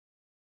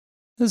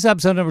This is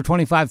episode number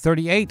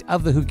 2538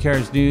 of the Who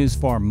Cares News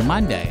for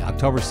Monday,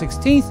 October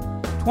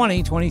 16th,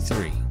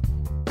 2023.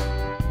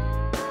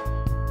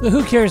 The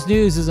Who Cares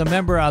News is a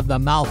member of the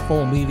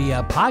Mouthful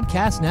Media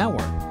Podcast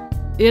Network.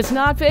 It's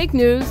not fake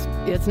news.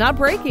 It's not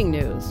breaking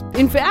news.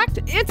 In fact,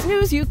 it's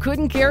news you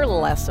couldn't care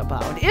less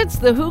about. It's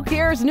the Who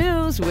Cares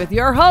News with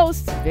your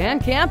hosts, Van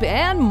Camp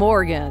and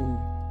Morgan.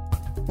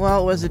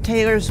 Well, it was a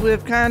Taylor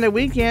Swift kind of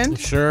weekend.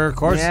 Sure, of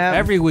course. Yeah.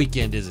 Every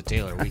weekend is a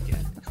Taylor weekend.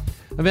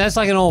 I mean, that's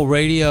like an old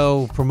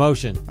radio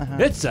promotion.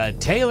 It's a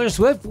Taylor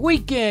Swift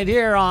weekend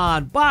here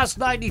on Boss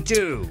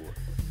 92.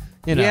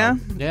 You know.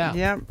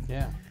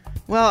 Yeah.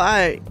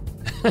 Well,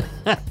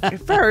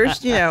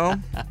 first,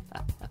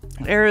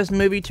 Era's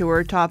movie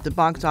tour topped the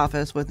box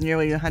office with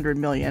nearly $100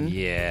 million.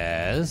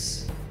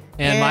 Yes.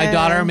 And my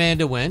daughter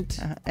Amanda went.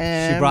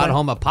 She brought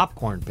home a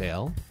popcorn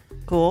pail.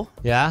 Cool.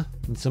 Yeah.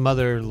 And some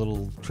other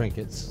little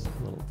trinkets,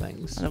 little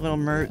things. A little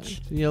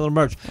merch. Yeah, little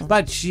merch.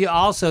 But she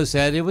also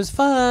said it was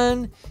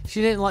fun.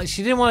 She didn't want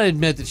to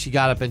admit that she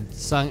got up and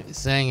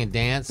sang and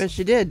danced. But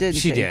she did, didn't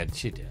she?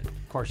 She did.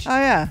 Of course she did. Oh,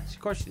 yeah. Of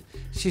course she did.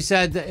 She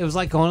said that it was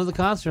like going to the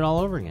concert all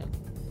over again.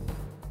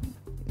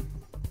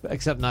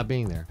 Except not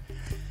being there.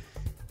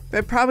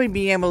 But probably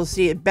being able to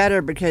see it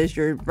better because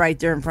you're right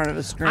there in front of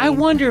a screen. I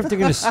wonder if they're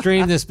going to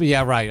stream this. But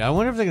yeah, right. I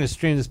wonder if they're going to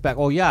stream this back.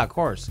 Oh, yeah, of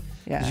course.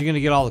 Yeah. Because you're going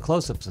to get all the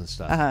close-ups and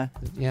stuff.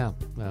 Yeah.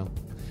 Well,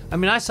 I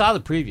mean, I saw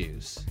the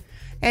previews.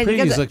 And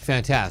previews look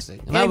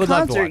fantastic. And I would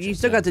love to watch it. You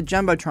still got the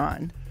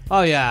Jumbotron.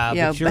 Oh, yeah.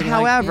 Yeah, but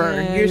however,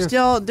 they're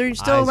still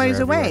a ways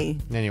away.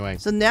 Anyway.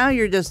 So now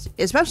you're just,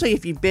 especially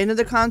if you've been to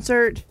the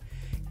concert,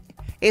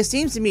 it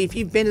seems to me if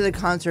you've been to the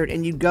concert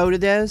and you go to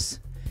this,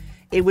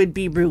 it would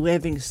be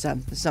reliving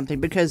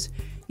something because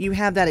you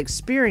have that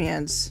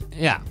experience.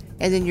 Yeah.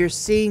 And then you're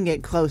seeing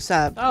it close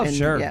up. Oh, and,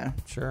 sure. Yeah.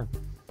 Sure.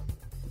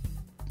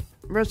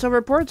 So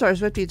reports are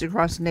Swifties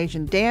across the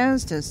nation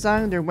danced and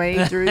sung their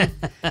way through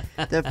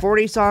the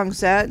 40-song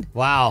set.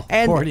 Wow,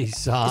 and 40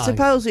 songs.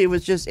 Supposedly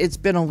it's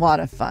been a lot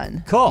of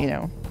fun.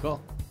 Cool.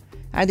 Cool.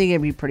 I think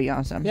it'd be pretty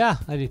awesome. Yeah,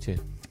 I do too.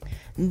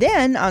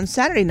 Then on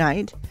Saturday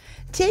night,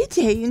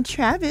 Tay-Tay and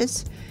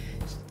Travis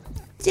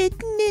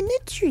sitting in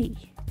a tree.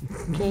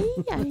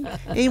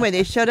 Anyway,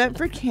 they showed up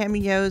for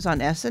cameos on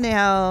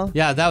SNL.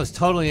 Yeah, that was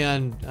totally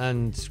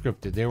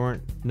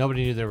unscripted.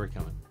 Nobody knew they were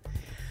coming.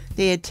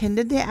 They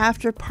attended the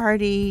after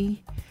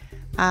party,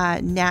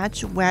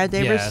 Natch, where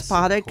they were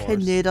spotted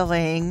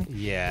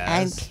canoodling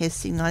and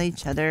kissing on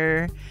each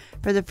other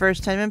for the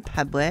first time in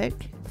public.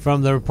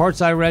 From the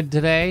reports I read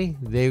today,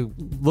 they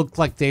looked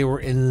like they were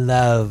in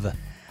love.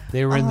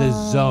 They were in the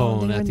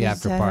zone at the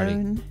after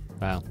party.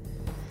 Wow.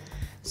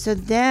 So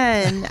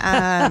then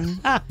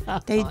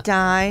they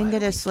dined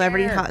at a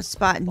celebrity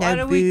hotspot, Nobu. Why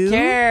do we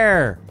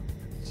care?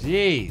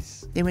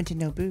 Jeez. They went to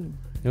Nobu.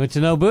 They went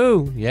to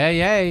Nobu.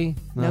 Yay.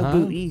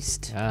 Nobu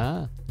East.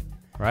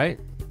 Right?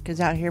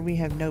 Because out here we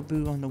have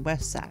Nobu on the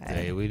west side.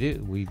 Hey, we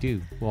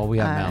do. Well, we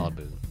have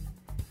Malibu.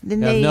 Then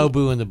they have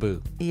Nobu and the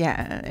Boo.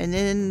 Yeah, and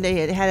then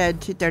they had a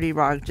 2:30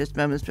 Rock just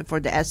moments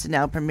before the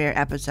SNL premiere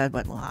episode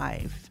went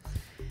live.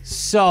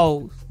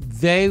 So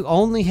they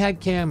only had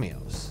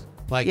cameos.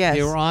 Like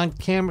they were on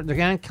camera.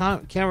 Their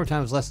camera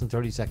time was less than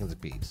 30 seconds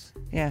apiece.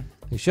 Yeah.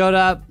 They showed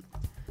up.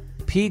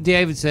 Pete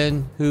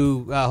Davidson,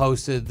 who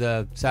hosted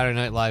the Saturday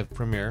Night Live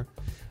premiere,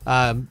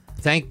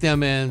 thanked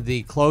them in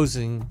the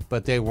closing,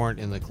 but they weren't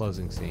in the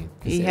closing scene.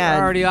 They were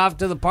already off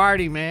to the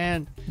party,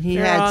 man.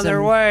 They're on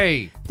their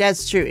way.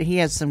 That's true. He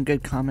had some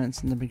good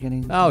comments in the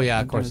beginning. Oh, yeah,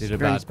 of course he did.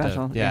 About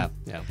special. Yeah.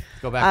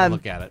 Go back and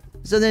look at it.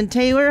 So then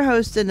Taylor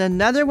hosted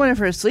another one of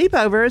her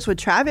sleepovers with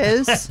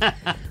Travis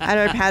at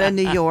her pad in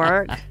New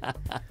York.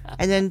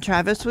 And then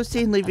Travis was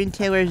seen leaving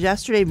Taylor's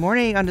yesterday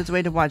morning on his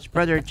way to watch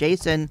brother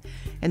Jason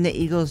in the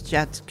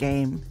Eagles-Jets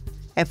game.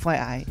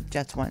 FYI,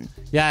 Jets won.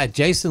 Yeah,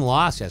 Jason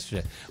lost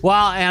yesterday.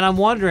 Well, and I'm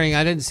wondering,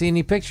 I didn't see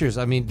any pictures.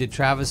 I mean, did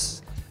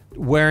Travis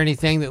wear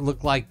anything that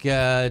looked like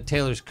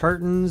Taylor's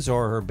curtains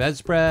or her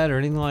bedspread or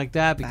anything like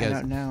that? Because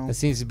I don't know. It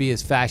seems to be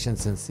his fashion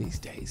since these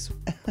days.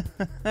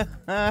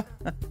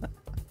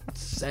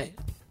 Say.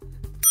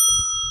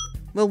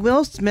 Well,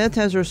 Will Smith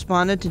has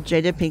responded to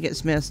Jada Pinkett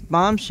Smith's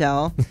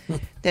bombshell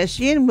that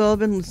she and Will have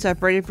been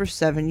separated for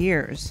 7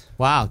 years.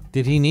 Wow.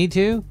 Did he need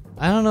to?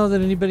 I don't know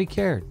that anybody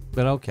cared,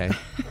 but okay.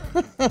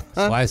 That's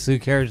why it's Who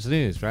Cares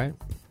News, right?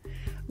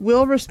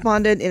 Will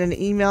responded in an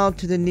email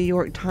to the New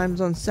York Times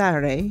on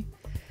Saturday,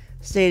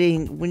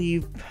 stating, when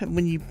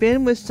you've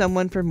been with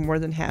someone for more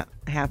than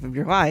half of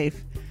your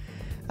life,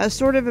 a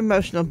sort of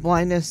emotional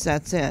blindness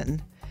sets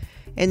in.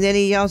 And then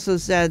he also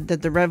said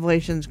that the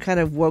revelations kind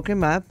of woke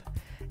him up,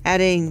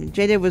 adding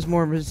Jada was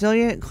more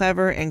resilient,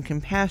 clever, and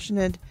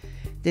compassionate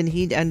than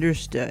he'd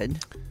understood.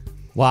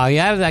 Wow, he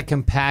added that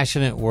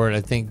compassionate word,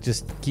 I think,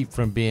 just to keep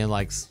from being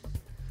like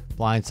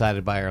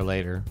blindsided by her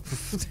later.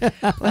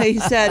 Well, he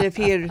said if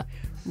he had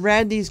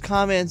read these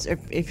comments,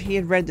 if he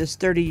had read this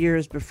 30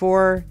 years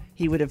before,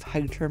 he would have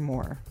hugged her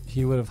more.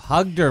 He would have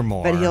hugged her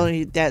more.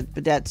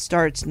 But that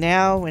starts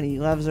now, and he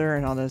loves her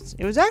and all this.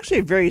 It was actually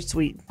a very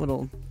sweet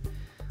little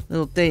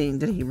little thing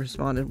that he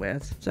responded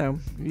with. So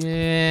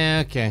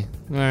yeah, okay,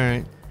 all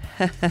right.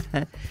 So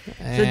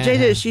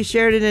Jada, she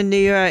shared in a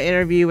new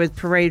interview with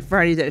Parade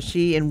Friday that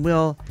she and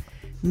Will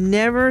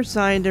never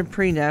signed a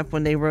prenup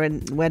when they were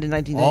wed in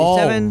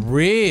 1997. Oh,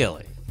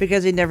 really?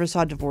 Because they never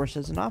saw divorce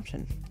as an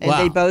option, and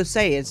Wow. they both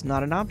say it's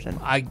not an option.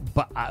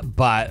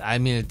 But I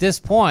mean, at this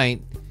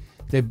point,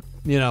 they,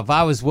 you know, if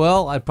I was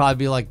Will, I'd probably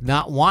be like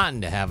not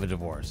wanting to have a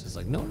divorce. It's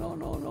like no, we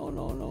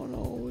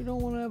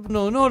don't want to have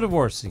no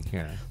divorcing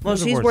here. Well,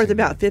 she's worth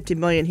about $50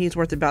 million. He's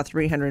worth about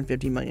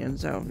 $350 million.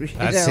 So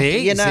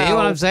See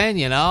what I'm saying?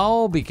 You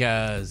know,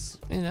 because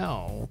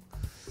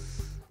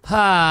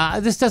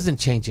this doesn't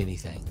change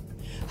anything.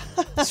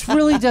 This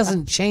really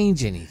doesn't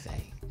change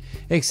anything,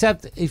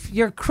 except if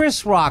you're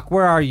Chris Rock.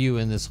 Where are you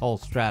in this whole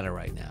strata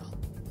right now?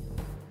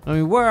 I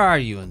mean, where are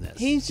you in this?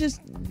 He's just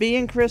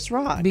being Chris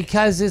Rock.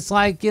 Because it's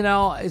like,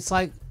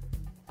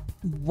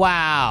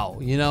 wow,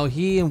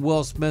 he and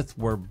Will Smith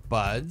were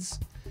buds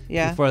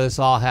before this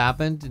all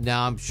happened.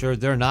 Now I'm sure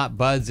they're not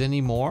buds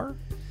anymore.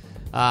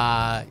 He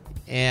and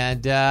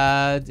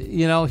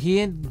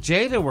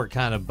Jada were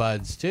kind of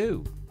buds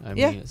too. I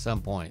mean, at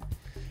some point.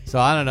 So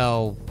I don't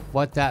know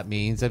what that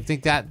means. I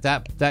think that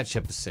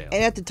ship has sailed.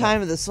 And at the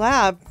time of the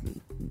slap,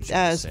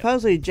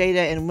 supposedly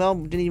Jada and Will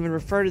didn't even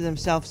refer to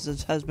themselves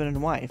as husband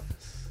and wife.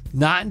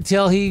 Not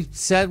until he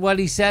said what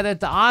he said at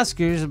the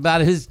Oscars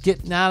about his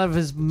getting out of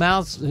his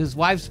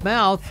wife's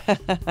mouth.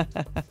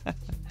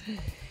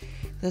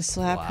 The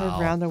slap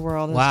heard around the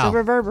world and still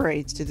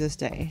reverberates to this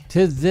day.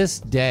 To this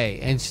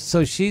day. And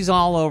so she's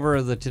all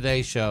over the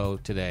Today Show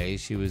today.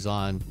 She was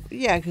on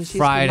because she's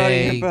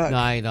Friday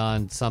night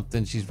on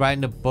something. She's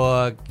writing a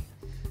book.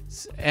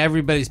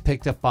 Everybody's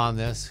picked up on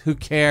this. Who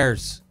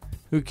cares?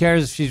 Who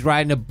cares if she's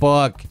writing a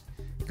book?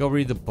 Go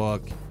read the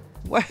book.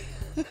 What?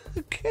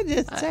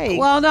 Goodness sake.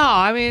 Well, no.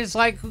 I mean, it's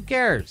like, who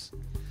cares?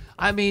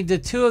 I mean, the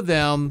two of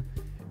them,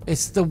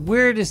 it's the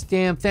weirdest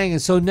damn thing.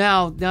 And so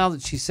now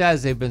that she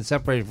says they've been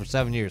separated for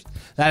 7 years,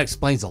 that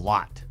explains a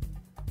lot.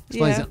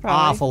 Explains an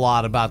awful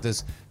lot about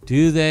this.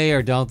 Do they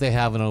or don't they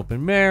have an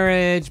open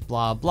marriage?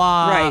 Blah,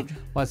 blah. Right.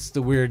 What's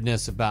the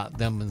weirdness about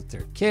them with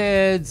their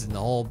kids and the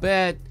whole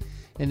bit?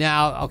 And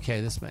now, okay,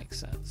 this makes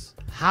sense.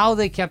 How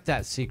they kept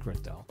that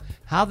secret, though,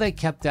 how they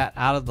kept that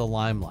out of the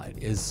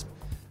limelight is,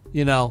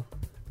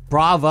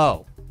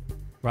 bravo,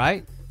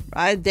 right?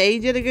 They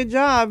did a good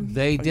job.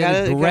 They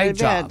did a great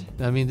job.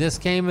 I mean, this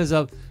came as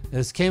a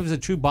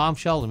true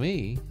bombshell to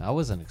me. I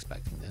wasn't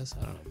expecting this.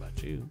 I don't know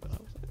about you, but I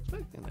wasn't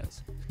expecting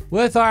this.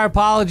 With our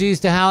apologies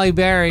to Halle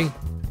Berry.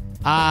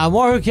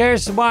 More Who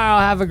Cares tomorrow.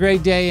 Have a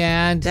great day,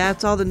 and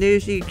that's all the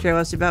news you can care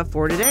less about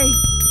for today.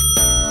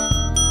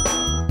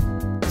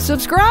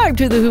 Subscribe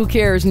to the Who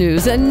Cares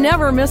News and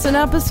never miss an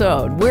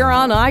episode. We're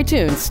on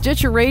iTunes,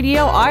 Stitcher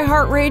Radio,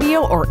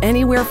 iHeartRadio, or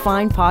anywhere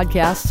fine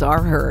podcasts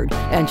are heard.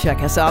 And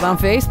check us out on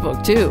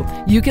Facebook, too.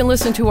 You can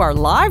listen to our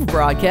live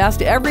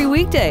broadcast every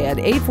weekday at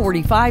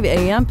 8:45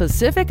 a.m.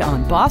 Pacific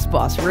on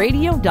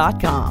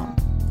BossBossRadio.com.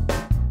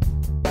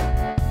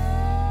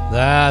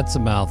 That's a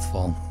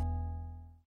mouthful.